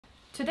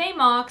Today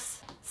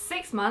marks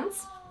 6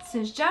 months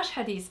since Jash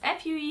had his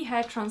FUE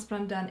hair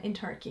transplant done in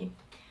Turkey.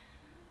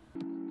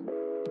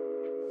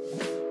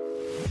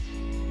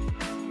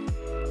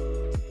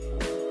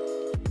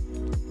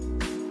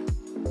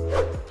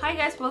 Hi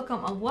guys,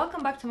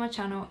 welcome back to my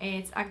channel.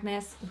 It's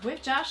Agnes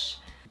with Jash.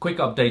 Quick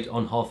update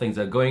on how things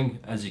are going.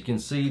 As you can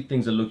see,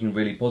 things are looking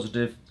really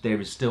positive. There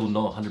is still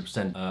not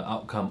 100%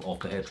 outcome of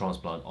the hair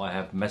transplant. I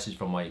have a message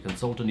from my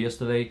consultant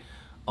yesterday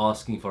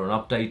asking for an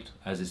update.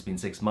 As it's been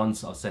 6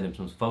 months, I'll send him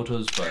some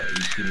photos, but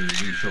he's giving me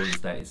reassurance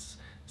that it's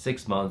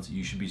 6 months.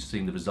 You should be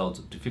seeing the results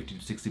up to 50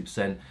 to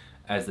 60%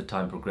 as the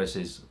time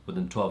progresses.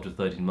 Within 12 to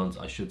 13 months,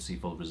 I should see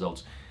full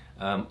results.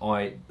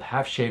 I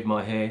have shaved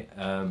my hair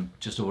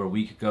just over a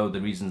week ago.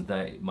 The reason is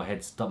that my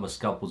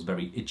scalp was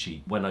very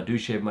itchy. When I do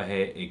shave my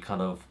hair, it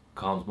kind of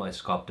calms my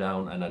scalp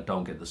down and I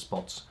don't get the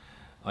spots.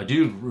 I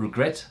do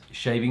regret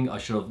shaving. I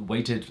should have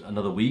waited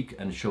another week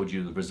and showed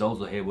you the results.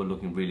 The hair were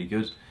looking really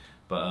good,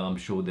 but I'm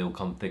sure they'll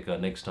come thicker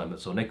next time.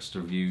 So next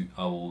review,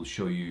 I will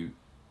show you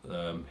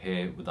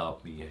hair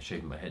without me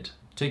shaving my head.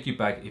 Take you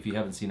back if you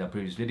haven't seen our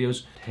previous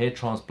videos. Hair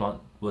transplant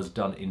was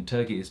done in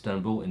Turkey,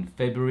 Istanbul in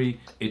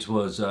February. It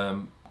was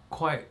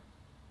quite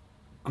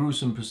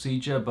gruesome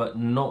procedure, but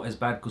not as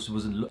bad because it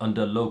was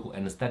under local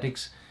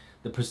anesthetics.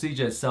 The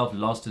procedure itself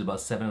lasted about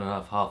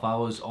 7.5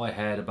 hours. I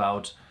had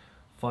about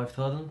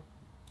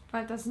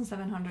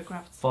 5,700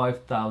 grafts.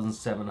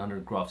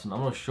 5,700 grafts, and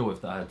I'm not sure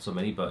if that had so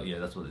many, but yeah,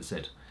 that's what they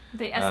said.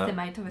 They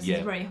estimate, obviously,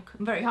 it's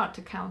very hard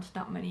to count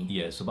that many.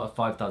 Yeah, so about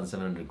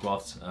 5,700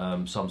 grafts.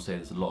 Some say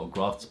it's a lot of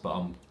grafts, but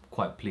I'm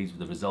quite pleased with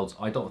the results.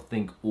 I don't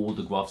think all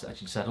the grafts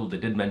actually settled. They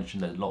did mention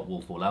that a lot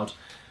will fall out.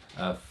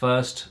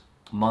 First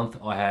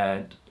month I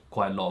had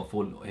quite a lot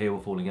of hair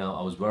were falling out.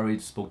 I was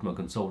worried, spoke to my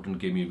consultant,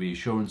 gave me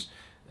reassurance,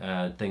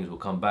 things will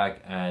come back,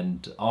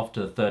 and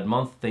after the 3rd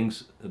month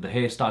the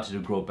hair started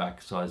to grow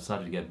back. So I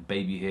started to get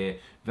baby hair,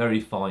 very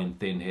fine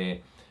thin hair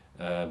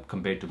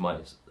compared to my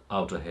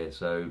outer hair,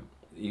 so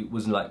it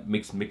wasn't like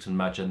mix and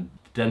match, and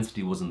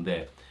density wasn't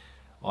there.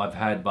 I've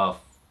had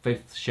about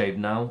 5th shave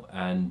now,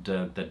 and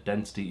the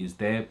density is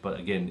there, but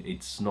again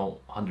it's not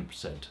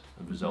 100%.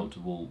 The result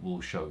will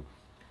show.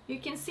 You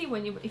can see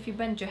if you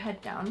bend your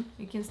head down,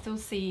 you can still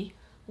see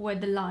where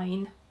the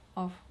line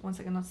of, one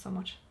second, not so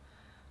much,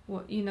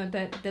 what you know,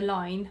 the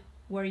line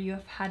where you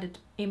have had it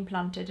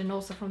implanted, and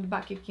also from the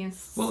back you can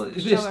this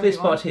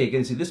part here, you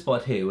can see this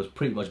part here was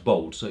pretty much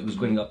bald, so it was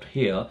going up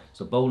here,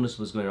 so baldness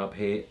was going up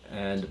here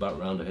and about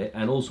around here,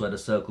 and also had a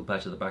circle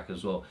patch at the back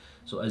as well.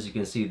 So as you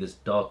can see, there's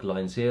dark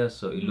lines here,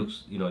 so it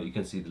looks, you know, you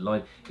can see the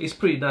line. It's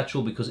pretty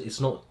natural because it's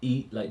not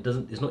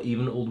it's not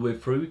even all the way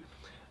through.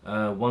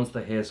 Once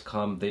the hairs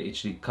come, they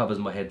actually covers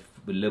my head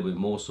a little bit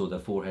more, so the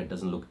forehead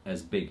doesn't look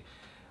as big.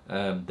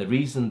 The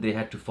reason they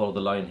had to follow the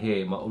line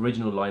here, my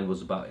original line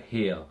was about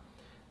here.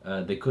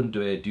 They couldn't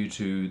do it due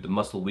to the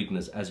muscle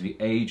weakness. As we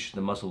age,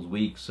 the muscle's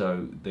weak,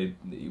 so it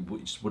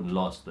just wouldn't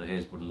last. The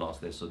hairs wouldn't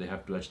last there, so they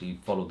have to actually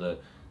follow the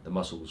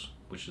muscles,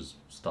 which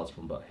starts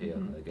from about here,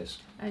 I guess.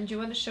 And you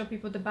want to show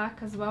people the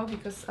back as well,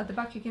 because at the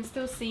back you can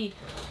still see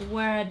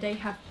where they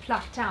have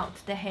plucked out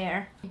the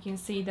hair. You can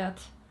see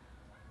that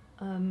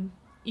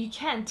you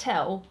can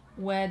tell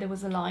where there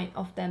was a line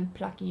of them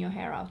plucking your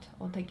hair out,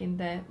 or taking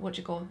the, what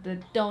you call, the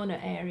donor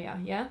area,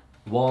 yeah?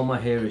 While my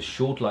hair is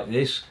short like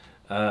this,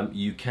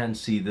 you can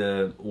see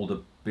all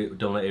the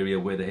donor area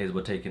where the hairs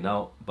were taken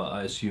out, but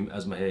I assume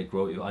as my hair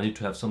grows, I need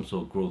to have some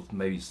sort of growth,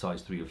 maybe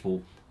size 3 or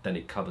 4, then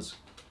it covers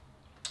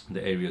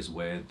the areas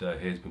where the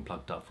hair's been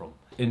plucked out from.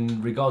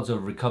 In regards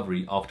of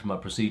recovery after my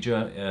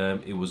procedure,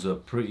 it was a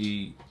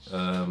pretty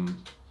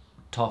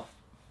tough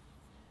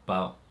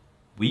about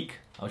week,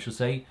 I should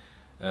say.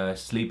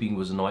 Sleeping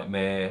was a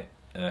nightmare,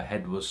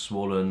 head was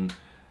swollen,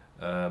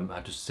 I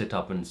had to sit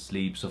up and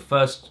sleep. So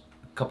first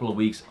couple of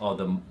weeks are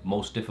the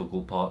most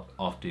difficult part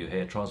after your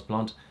hair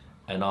transplant,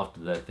 and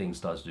after that things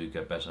starts to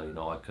get better. You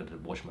know, I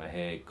could wash my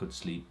hair, could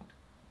sleep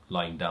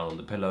lying down on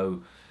the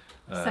pillow.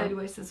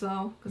 Sideways as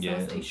well.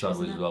 Yeah,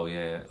 sideways as well,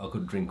 yeah. I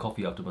could drink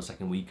coffee after my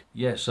 2nd week.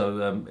 Yeah,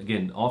 so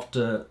again,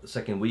 after the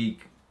 2nd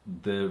week,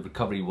 the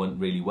recovery went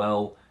really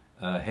well.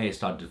 Hair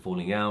started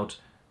falling out,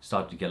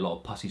 started to get a lot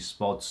of pussy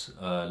spots,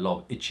 a lot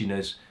of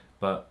itchiness,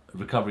 but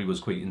recovery was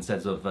quick in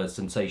sense of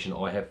sensation.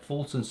 I have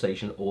full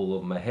sensation all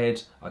over my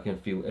head. I can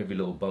feel every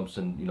little bumps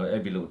and, you know,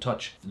 every little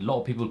touch. A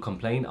lot of people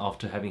complain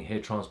after having hair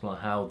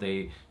transplant how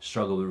they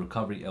struggle with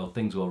recovery, or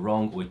things go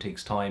wrong, or it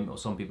takes time, or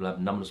some people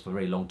have numbness for a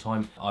very long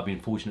time. I've been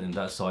fortunate in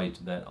that side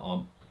that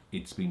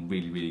it's been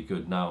really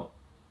good. Now,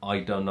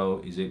 I don't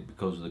know, is it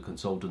because of the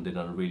consultant, they've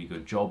done a really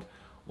good job,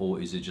 or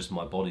is it just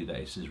my body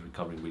that is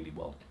recovering really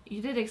well?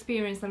 You did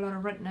experience a lot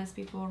of redness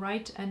before,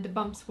 right? And the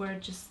bumps were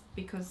just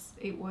because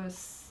it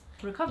was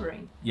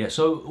recovering. Yeah,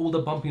 so all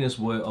the bumpiness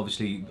were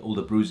obviously all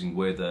the bruising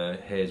where the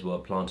hairs were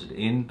planted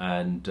in,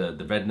 and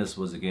the redness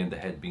was again the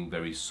head being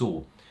very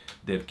sore.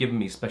 They've given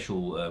me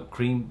special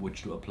cream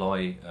which to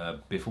apply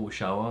before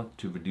shower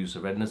to reduce the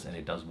redness, and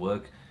it does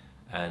work.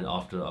 And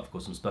after, I've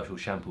got some special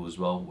shampoo as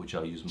well, which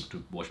I use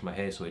to wash my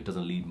hair so it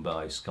doesn't leave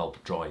my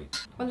scalp dry.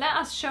 Well, let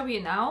us show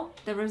you now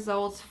the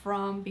results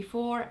from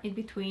before, in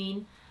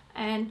between,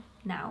 and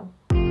now.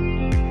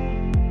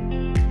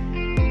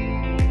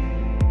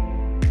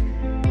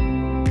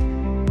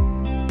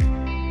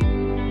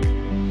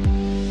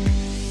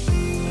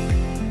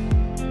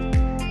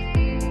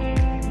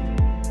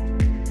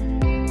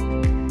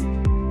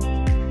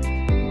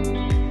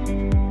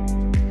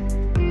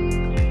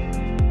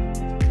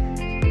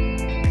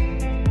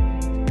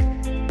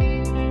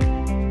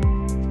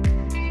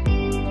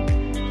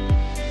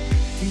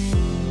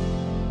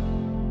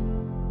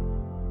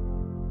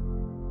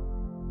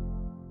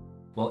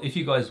 Well, if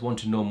you guys want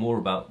to know more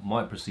about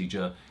my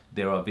procedure,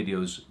 there are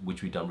videos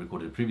which we've done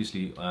recorded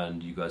previously,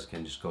 and you guys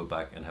can just go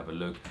back and have a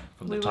look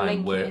from the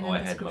time where I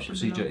had my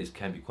procedure. It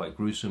can be quite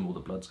gruesome, all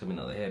the blood's coming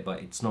out of the hair, but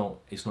it's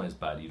not as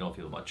bad, you don't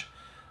feel much.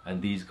 And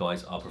these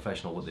guys are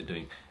professional what they're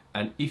doing.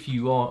 And if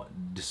you are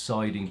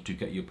deciding to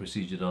get your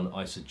procedure done,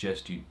 I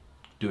suggest you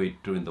do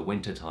it during the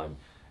winter time.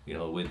 You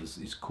know, where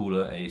it's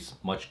cooler and it's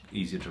much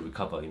easier to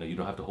recover. You know, you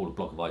don't have to hold a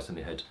block of ice on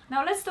your head.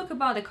 Now let's talk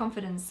about the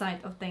confidence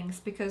side of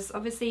things, because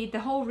obviously the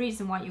whole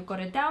reason why you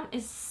got it down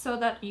is so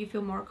that you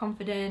feel more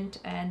confident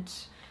and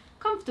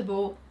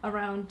comfortable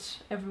around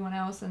everyone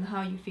else and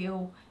how you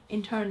feel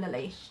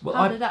internally. Well,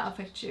 how did that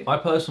affect you? I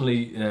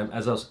personally,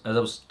 as I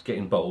was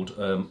getting bald,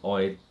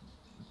 I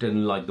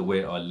didn't like the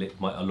way I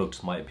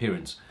looked, my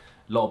appearance.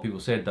 A lot of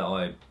people said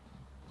that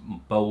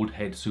bald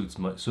head suits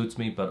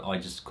me, but I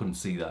just couldn't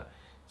see that.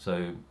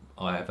 So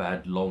I have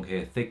had long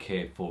hair, thick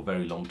hair for a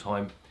very long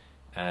time,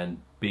 and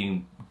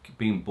being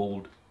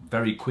bald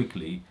very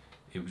quickly,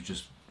 it was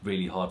just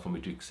really hard for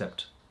me to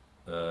accept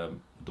the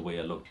way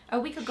I looked. A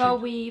week ago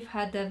we've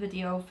had a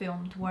video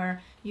filmed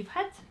where you've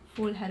had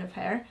full head of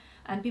hair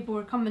and people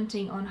were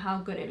commenting on how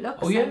good it looks.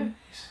 Oh yeah.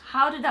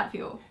 How did that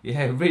feel?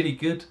 Yeah, really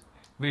good,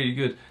 really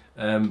good.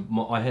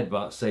 I had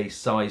about, say,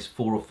 size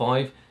 4 or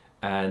 5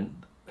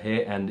 and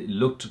hair, and it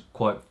looked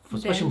quite,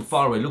 especially from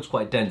far away, it looks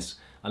quite dense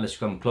unless you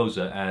come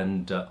closer.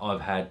 And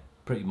I've had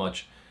pretty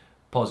much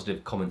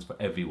positive comments for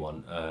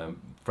everyone,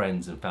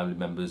 friends and family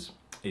members.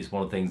 It's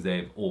one of the things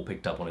they've all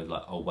picked up on. It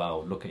like, oh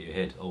wow, look at your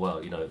head, oh wow,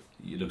 you know,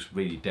 it looks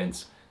really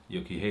dense,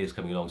 your hair is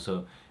coming along.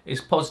 So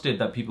it's positive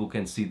that people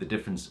can see the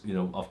difference, you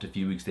know, after a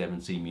few weeks they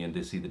haven't seen me and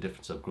they see the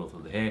difference of growth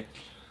of the hair,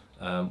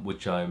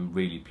 which I'm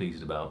really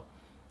pleased about.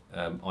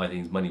 I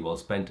think it's money well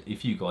spent.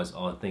 If you guys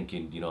are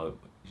thinking, you know,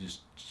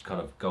 just kind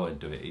of go and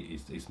do it,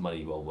 it's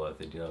money well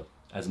worth it, you know.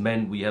 As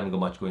men, we haven't got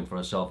much going for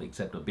ourselves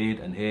except a beard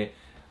and hair,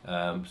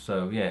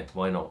 so yeah,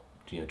 why not?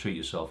 You know, treat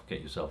yourself,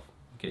 get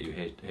your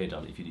hair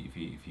done if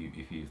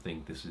you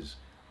think this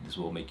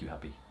will make you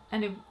happy.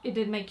 And it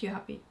did make you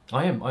happy.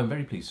 I'm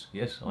very pleased.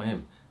 Yes, I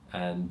am,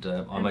 and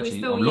I'm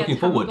looking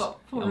forward.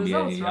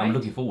 I'm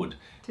looking forward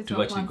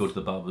to actually go to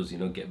the barbers, you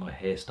know, get my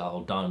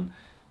hairstyle done,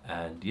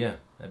 and yeah,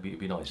 it'd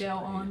be nice. Gel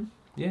on.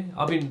 Yeah,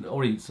 I've been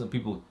already, some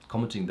people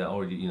commenting that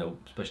already, you know,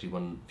 especially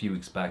a few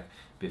weeks back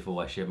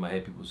before I shaved my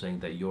hair, people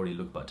saying that you already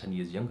look about 10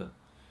 years younger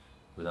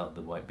without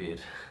the white beard.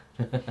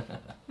 Well,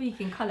 you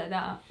can colour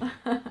that.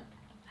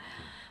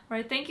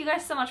 Right, thank you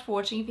guys so much for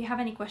watching. If you have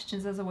any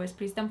questions, as always,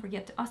 please don't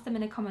forget to ask them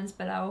in the comments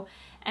below,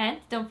 and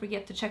don't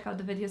forget to check out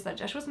the videos that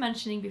Jash was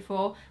mentioning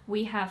before.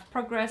 We have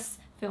progress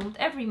filmed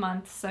every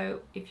month,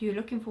 so if you're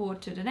looking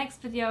forward to the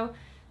next video,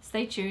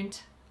 stay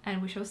tuned,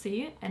 and we shall see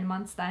you in a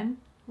month's time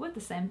with the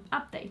same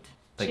update.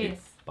 Thank Cheers.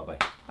 you. Bye-bye.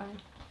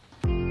 Bye.